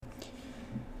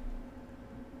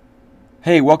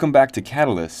Hey, welcome back to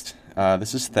Catalyst.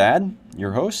 This is Thad,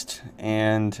 your host,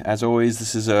 and as always,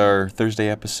 this is our Thursday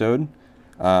episode,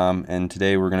 and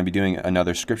today we're going to be doing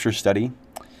another scripture study.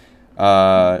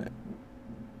 Today's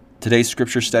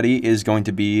scripture study is going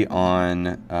to be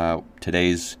on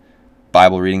today's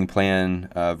Bible reading plan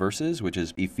verses, which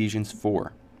is Ephesians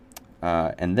 4.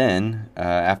 And then,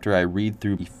 after I read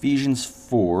through Ephesians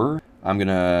 4, I'm going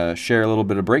to share a little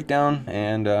bit of breakdown,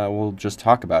 and we'll just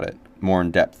talk about it more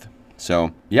in depth.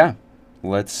 So, yeah,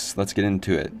 let's get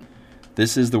into it.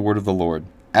 This is the word of the Lord.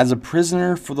 As a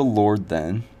prisoner for the Lord,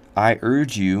 then, I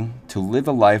urge you to live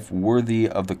a life worthy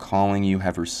of the calling you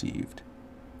have received.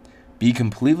 Be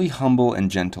completely humble and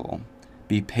gentle.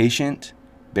 Be patient,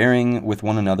 bearing with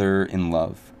one another in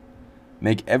love.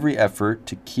 Make every effort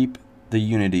to keep the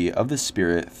unity of the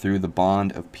Spirit through the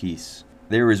bond of peace.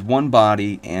 There is one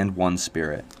body and one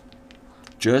Spirit.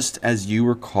 Just as you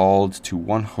were called to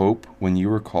one hope when you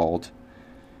were called,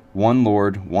 one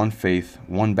Lord, one faith,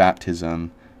 one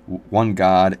baptism, one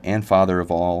God and Father of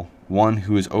all, one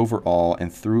who is over all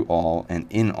and through all and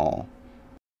in all.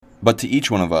 But to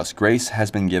each one of us grace has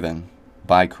been given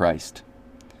by Christ.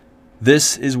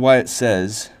 This is why it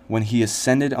says, when he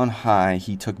ascended on high,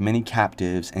 he took many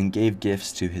captives and gave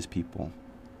gifts to his people.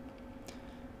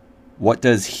 What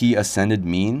does he ascended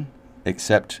mean,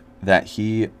 except that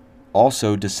he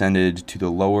also descended to the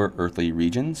lower earthly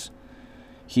regions?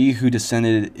 He who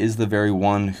descended is the very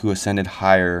one who ascended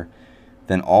higher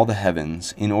than all the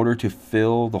heavens in order to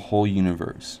fill the whole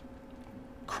universe.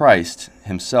 Christ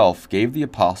himself gave the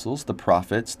apostles, the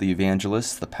prophets, the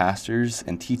evangelists, the pastors,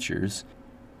 and teachers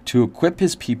to equip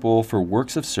his people for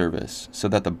works of service so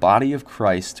that the body of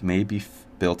Christ may be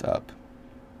built up,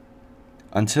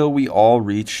 until we all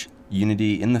reach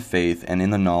unity in the faith and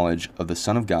in the knowledge of the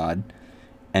Son of God,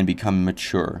 and become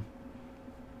mature,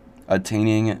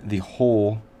 attaining the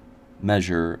whole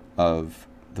measure of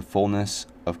the fullness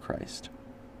of Christ.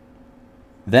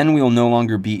 Then we will no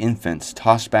longer be infants,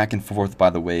 tossed back and forth by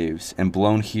the waves, and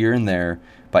blown here and there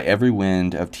by every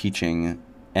wind of teaching,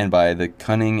 and by the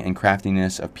cunning and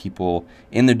craftiness of people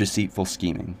in their deceitful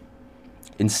scheming.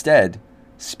 Instead,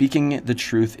 speaking the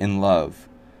truth in love,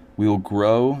 we will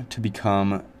grow to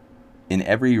become, in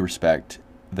every respect,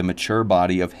 the mature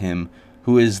body of him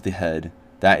who is the head,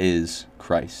 that is,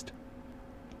 Christ.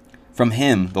 From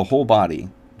him, the whole body,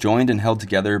 joined and held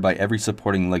together by every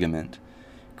supporting ligament,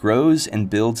 grows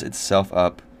and builds itself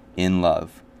up in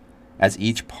love, as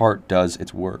each part does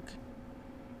its work.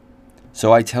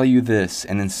 So I tell you this,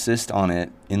 and insist on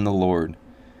it in the Lord,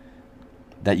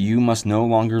 that you must no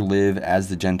longer live as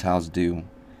the Gentiles do,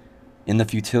 in the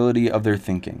futility of their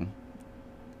thinking.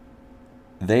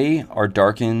 They are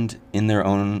darkened in their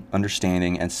own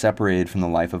understanding and separated from the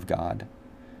life of God,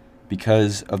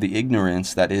 because of the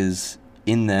ignorance that is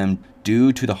in them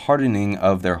due to the hardening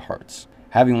of their hearts.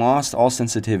 Having lost all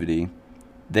sensitivity,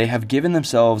 they have given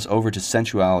themselves over to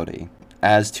sensuality,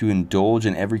 as to indulge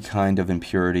in every kind of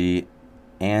impurity,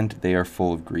 and they are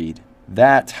full of greed.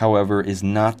 That, however, is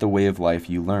not the way of life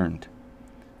you learned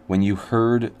when you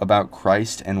heard about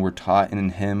Christ and were taught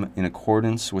in him in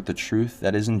accordance with the truth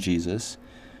that is in Jesus.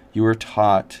 You were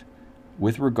taught,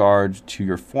 with regard to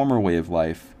your former way of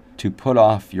life, to put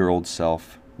off your old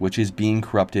self, which is being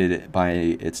corrupted by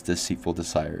its deceitful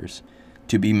desires,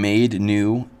 to be made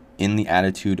new in the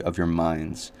attitude of your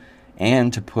minds,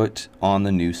 and to put on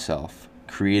the new self,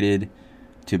 created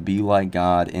to be like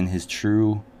God in his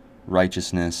true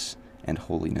righteousness and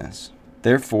holiness.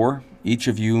 Therefore, each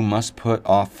of you must put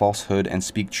off falsehood and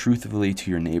speak truthfully to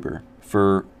your neighbor,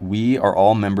 for we are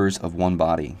all members of one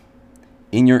body.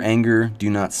 In your anger, do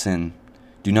not sin.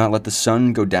 Do not let the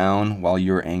sun go down while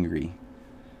you are angry.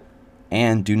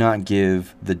 And do not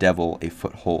give the devil a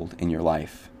foothold in your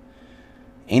life.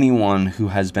 Anyone who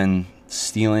has been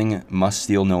stealing must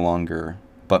steal no longer,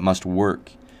 but must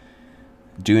work,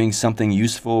 doing something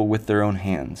useful with their own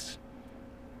hands,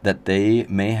 that they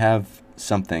may have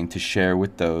something to share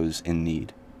with those in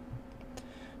need.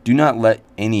 Do not let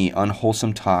any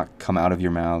unwholesome talk come out of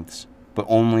your mouths, but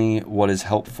only what is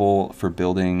helpful for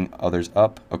building others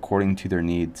up according to their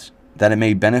needs, that it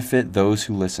may benefit those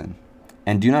who listen.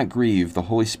 And do not grieve the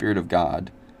Holy Spirit of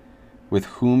God, with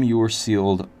whom you were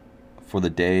sealed for the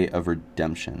day of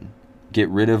redemption. Get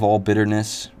rid of all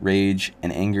bitterness, rage,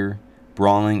 and anger,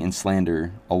 brawling and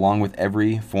slander, along with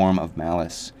every form of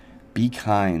malice. Be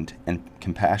kind and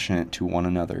compassionate to one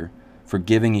another,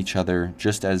 forgiving each other,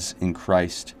 just as in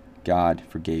Christ God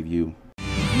forgave you.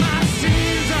 My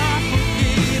sins are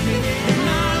forgiven, and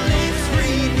my lips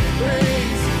breathe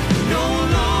praise. No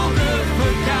longer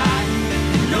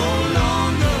forgotten, no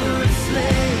longer a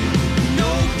slave.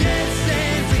 No death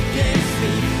stands against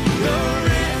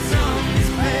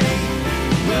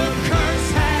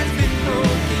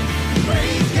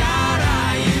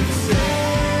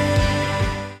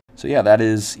yeah, that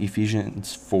is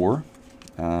Ephesians 4.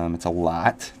 It's a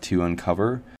lot to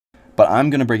uncover, but I'm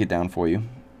going to break it down for you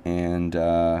and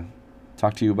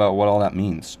talk to you about what all that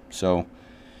means. So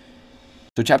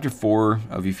chapter 4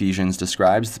 of Ephesians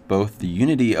describes both the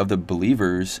unity of the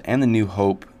believers and the new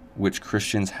hope which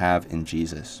Christians have in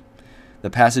Jesus. The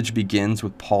passage begins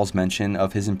with Paul's mention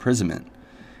of his imprisonment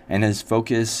and his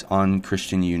focus on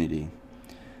Christian unity.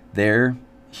 There,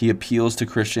 he appeals to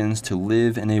Christians to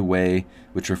live in a way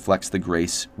which reflects the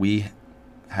grace we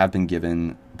have been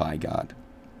given by God.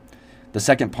 The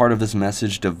second part of this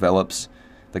message develops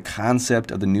the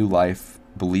concept of the new life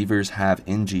believers have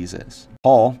in Jesus.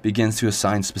 Paul begins to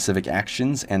assign specific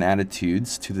actions and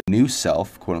attitudes to the new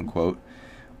self, quote unquote,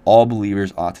 all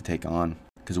believers ought to take on,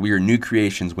 because we are new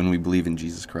creations when we believe in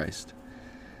Jesus Christ.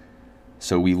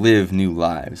 So we live new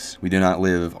lives. We do not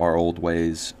live in our old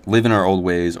ways,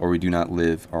 or we do not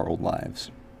live our old lives.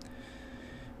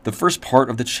 The first part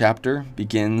of the chapter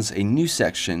begins a new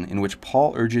section in which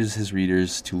Paul urges his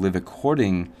readers to live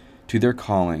according to their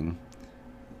calling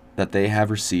that they have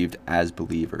received as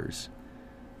believers.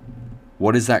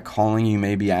 What is that calling, you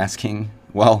may be asking?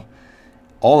 Well,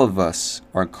 all of us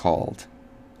are called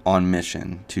on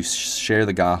mission to share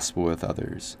the gospel with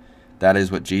others. That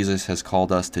is what Jesus has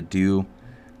called us to do,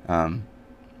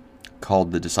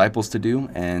 called the disciples to do.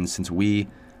 And since we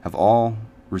have all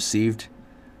received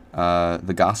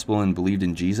the gospel and believed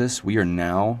in Jesus, we are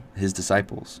now his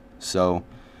disciples. So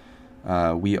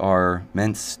we are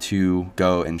meant to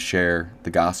go and share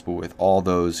the gospel with all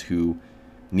those who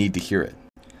need to hear it.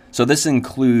 So this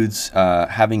includes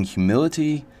having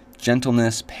humility,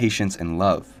 gentleness, patience, and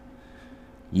love.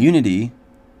 Unity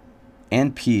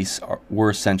and peace were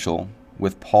essential,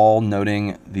 with Paul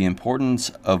noting the importance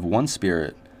of one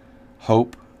Spirit,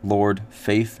 hope, Lord,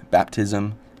 faith,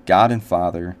 baptism, God and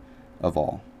Father of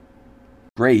all.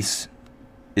 Grace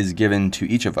is given to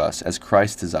each of us as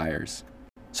Christ desires.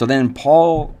 So then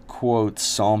Paul quotes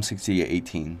Psalm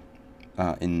 68:18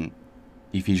 in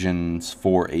Ephesians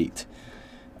 4:8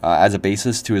 as a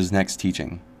basis to his next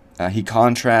teaching. He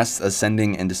contrasts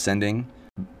ascending and descending,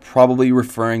 probably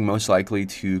referring most likely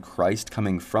to Christ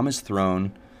coming from his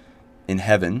throne in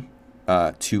heaven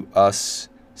to us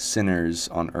sinners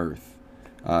on earth,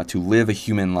 to live a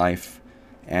human life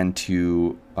and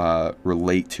to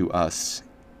relate to us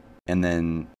and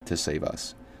then to save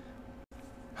us.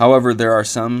 However, there are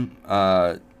some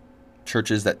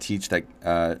churches that teach that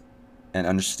and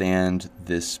understand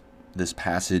this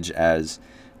passage as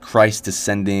Christ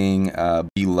descending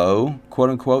below, quote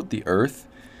unquote, the earth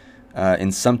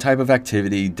in some type of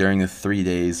activity during the 3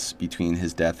 days between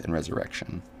his death and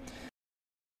resurrection.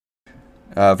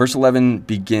 Verse 11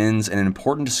 begins an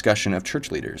important discussion of church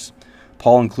leaders.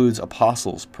 Paul includes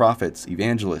apostles, prophets,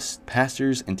 evangelists,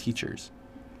 pastors, and teachers.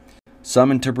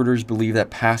 Some interpreters believe that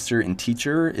pastor and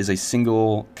teacher is a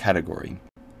single category.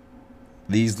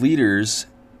 These leaders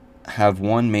have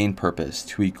one main purpose: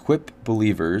 to equip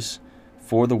believers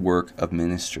for the work of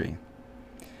ministry.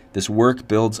 This work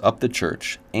builds up the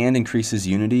church and increases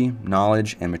unity,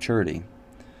 knowledge, and maturity.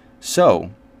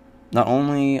 So, not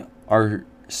only are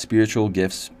spiritual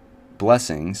gifts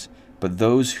blessings, but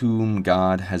those whom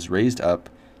God has raised up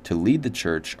to lead the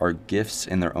church are gifts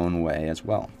in their own way as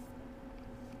well.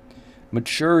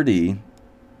 Maturity,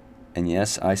 and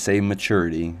yes, I say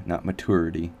maturity, not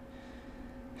maturity.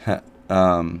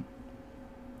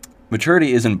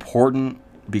 Maturity is important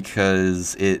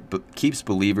because it keeps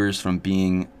believers from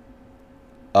being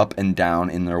up and down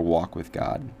in their walk with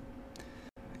God.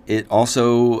 It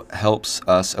also helps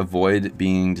us avoid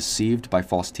being deceived by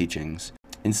false teachings.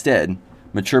 Instead,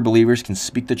 mature believers can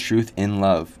speak the truth in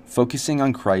love, focusing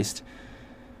on Christ,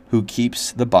 who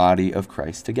keeps the body of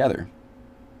Christ together.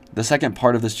 The second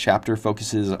part of this chapter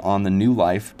focuses on the new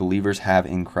life believers have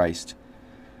in Christ.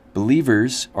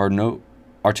 Believers are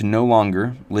to no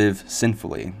longer live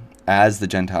sinfully, as the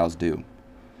Gentiles do.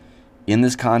 In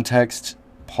this context,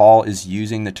 Paul is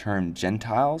using the term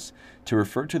Gentiles to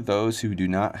refer to those who do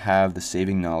not have the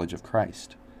saving knowledge of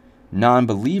Christ.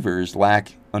 Non-believers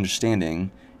lack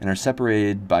understanding and are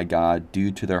separated by God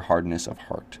due to their hardness of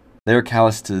heart. They are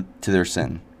callous to their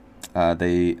sin.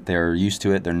 They're used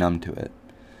to it. They're numb to it.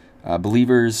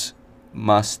 Believers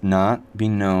must not be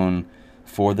known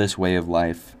for this way of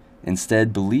life.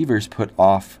 Instead, believers put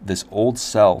off this old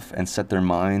self and set their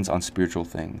minds on spiritual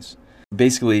things.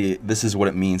 Basically, this is what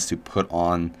it means to put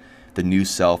on the new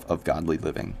self of godly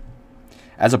living.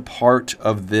 As a part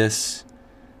of this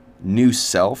new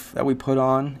self that we put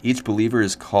on, each believer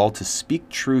is called to speak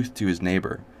truth to his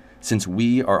neighbor, since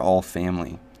we are all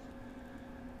family.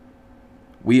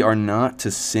 We are not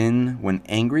to sin when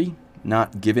angry,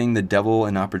 not giving the devil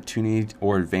an opportunity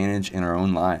or advantage in our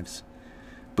own lives.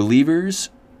 Believers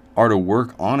are to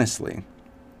work honestly.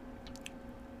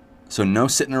 So no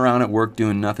sitting around at work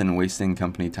doing nothing, wasting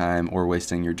company time or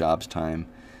wasting your job's time,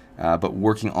 but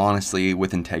working honestly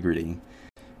with integrity.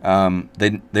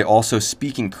 They also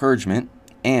speak encouragement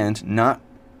and not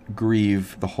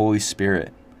grieve the Holy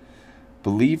Spirit.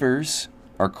 Believers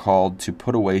are called to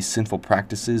put away sinful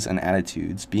practices and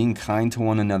attitudes, being kind to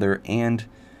one another and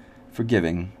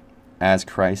forgiving as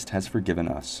Christ has forgiven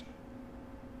us.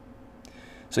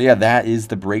 So yeah, that is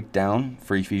the breakdown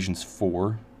for Ephesians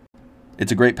 4.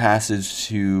 It's a great passage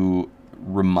to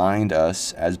remind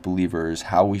us as believers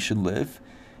how we should live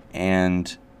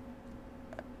and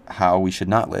how we should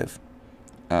not live.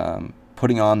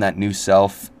 Putting on that new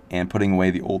self and putting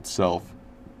away the old self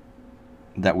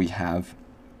that we have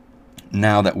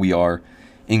now that we are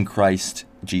in Christ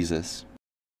Jesus.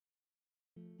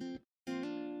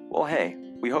 Well, hey,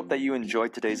 we hope that you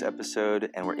enjoyed today's episode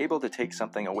and were able to take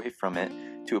something away from it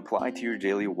to apply to your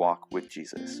daily walk with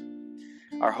Jesus.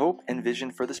 Our hope and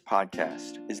vision for this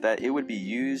podcast is that it would be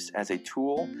used as a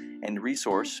tool and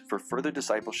resource for further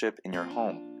discipleship in your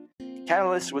home.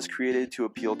 Catalyst was created to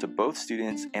appeal to both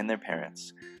students and their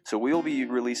parents, so we'll be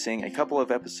releasing a couple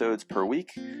of episodes per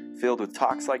week filled with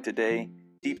talks like today,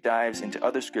 deep dives into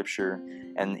other scripture,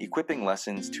 and equipping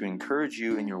lessons to encourage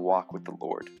you in your walk with the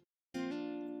Lord.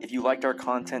 If you liked our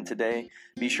content today,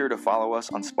 be sure to follow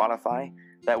us on Spotify.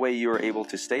 That way you are able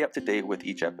to stay up to date with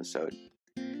each episode.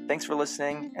 Thanks for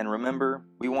listening, and remember,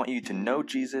 we want you to know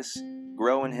Jesus,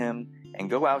 grow in Him, and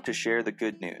go out to share the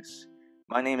good news.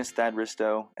 My name is Thad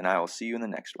Risto, and I will see you in the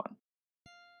next one.